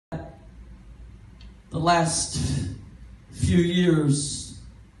the last few years,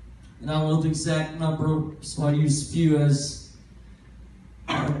 and I don't know the exact number, so I use few as,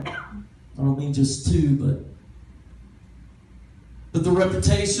 I don't mean just two, but the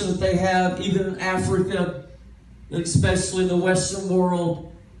reputation that they have, even in Africa, especially in the Western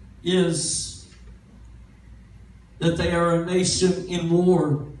world, is that they are a nation in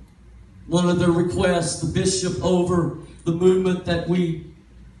war. One of their requests, the bishop over the movement that we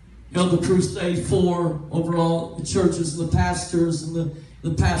held the crusade for, over all the churches and the pastors and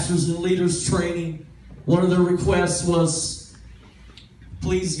the pastors and leaders training, one of their requests was,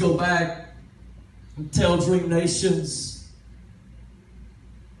 please go back and tell Dream Nations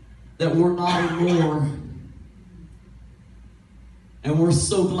that we're not in war. And we're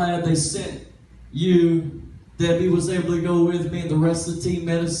so glad they sent you. Debbie was able to go with me, and the rest of the team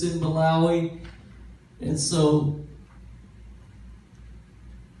met us in Malawi. And so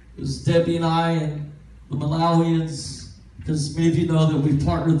it was Debbie and I and the Malawians, because many of you know that we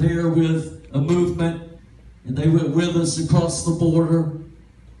partnered there with a movement, and they went with us across the border.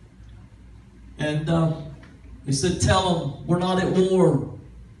 And they said, tell them we're not at war,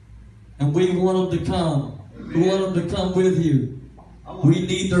 and we want them to come. We want them to come with you. We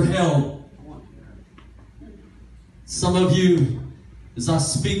need their help. Some of you, as I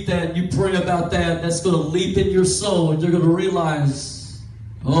speak that, you pray about that, that's going to leap in your soul, and you're going to realize,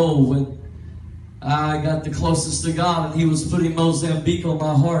 oh, when I got the closest to God and He was putting Mozambique on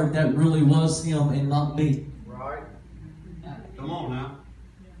my heart, that really was Him and not me. Right. Come on now.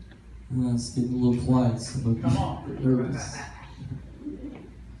 Well, it's getting a little quiet. Come on. Nervous.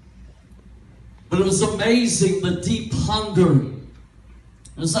 But it was amazing, the deep hunger.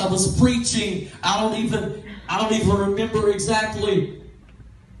 As I was preaching, I don't even remember exactly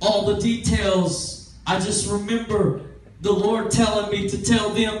all the details. I just remember the Lord telling me to tell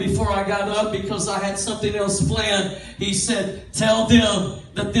them before I got up, because I had something else planned. He said, tell them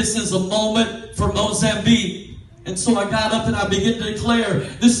that this is a moment for Mozambique. And so I got up and I began to declare,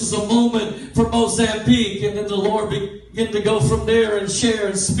 this is a moment for Mozambique. And then the Lord began to go from there and share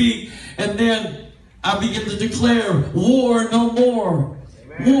and speak. And then I began to declare, war no more.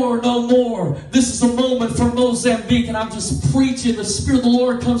 War no more. This is a moment for Mozambique. And I'm just preaching. The Spirit of the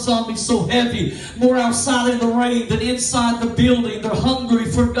Lord comes on me so heavy. More outside in the rain than inside the building. They're hungry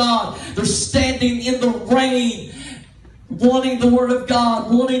for God. They're standing in the rain, wanting the Word of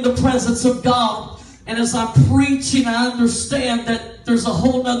God, wanting the presence of God. And as I'm preaching, I understand that there's a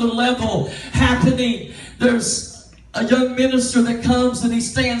whole nother level happening. There's a young minister that comes and he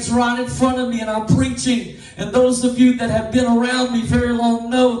stands right in front of me, and I'm preaching. And those of you that have been around me very long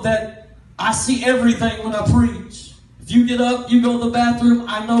know that I see everything when I preach. If you get up, you go to the bathroom,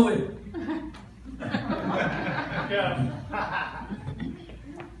 I know it.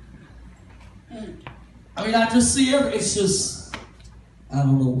 I mean, I just see everything. It's just, I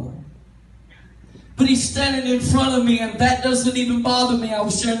don't know why. But he's standing in front of me, and that doesn't even bother me. I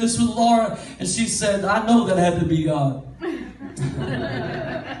was sharing this with Laura, and she said, I know that had to be God.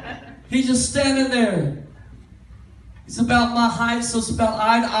 He's just standing there. It's about my height, so it's about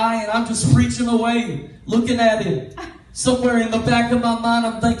eye to eye, and I'm just preaching away, looking at him. Somewhere in the back of my mind,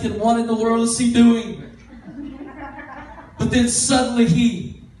 I'm thinking, what in the world is he doing? But then suddenly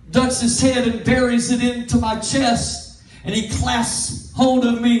he ducks his head and buries it into my chest, and he clasps hold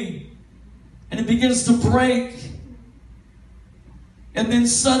of me. And it begins to break. And then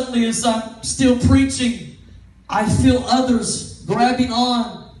suddenly, as I'm still preaching, I feel others grabbing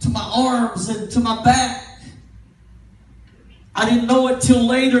on to my arms and to my back. I didn't know it till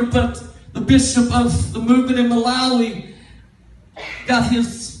later, but the bishop of the movement in Malawi got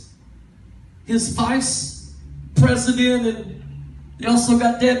his vice president, and they also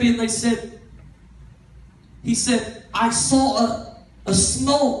got Debbie, and he said, I saw a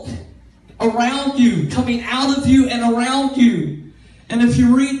smoke around you, coming out of you and around you. And if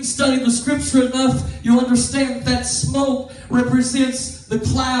you read and study the scripture enough, you understand that smoke represents the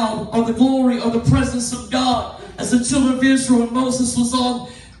cloud or the glory or the presence of God. As the children of Israel, when Moses was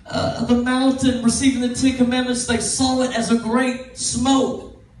on the mountain receiving the Ten Commandments, they saw it as a great smoke.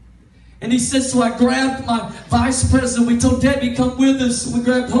 And he said, so I grabbed my vice president. We told Debbie, come with us. We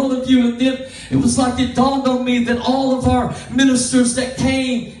grabbed hold of you. And then it was like it dawned on me that all of our ministers that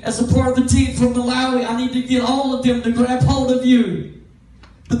came as a part of the team from Malawi, I need to get all of them to grab hold of you.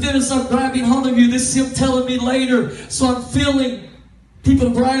 But then as I'm grabbing hold of you, this is him telling me later. So I'm feeling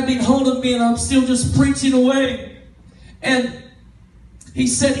people grabbing hold of me, and I'm still just preaching away. And he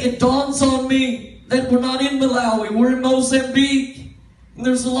said, it dawns on me that we're not in Malawi. We're in Mozambique. And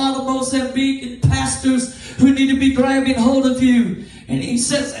there's a lot of Mozambican pastors who need to be grabbing hold of you. And he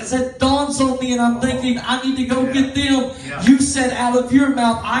says, as it dawns on me and I'm thinking, I need to go get them. Yeah. You said out of your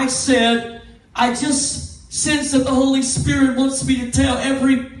mouth, I said, I just sense that the Holy Spirit wants me to tell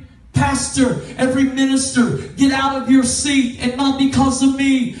every pastor, every minister, get out of your seat, and not because of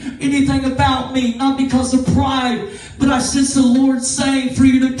me, anything about me, not because of pride, but I sense the Lord saying for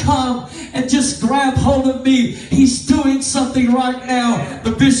you to come and just grab hold of me. He's doing something right now.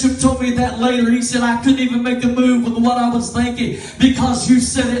 The bishop told me that later. He said, I couldn't even make a move with what I was thinking because you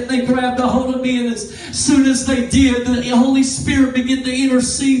said it. They grabbed a hold of me, and as soon as they did, the Holy Spirit began to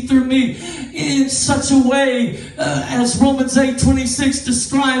intercede through me in such a way, as Romans 8:26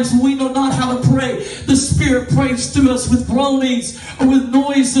 describes, we know not how to pray. The Spirit prays through us with groanings or with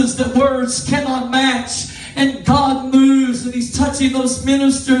noises that words cannot match. And God moves, and He's touching those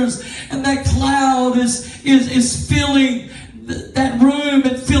ministers, and that cloud is filling that room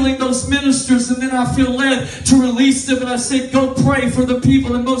and filling those ministers. And then I feel led to release them, and I said, go pray for the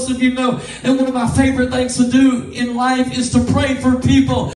people. And most of you know that one of my favorite things to do in life is to pray for people.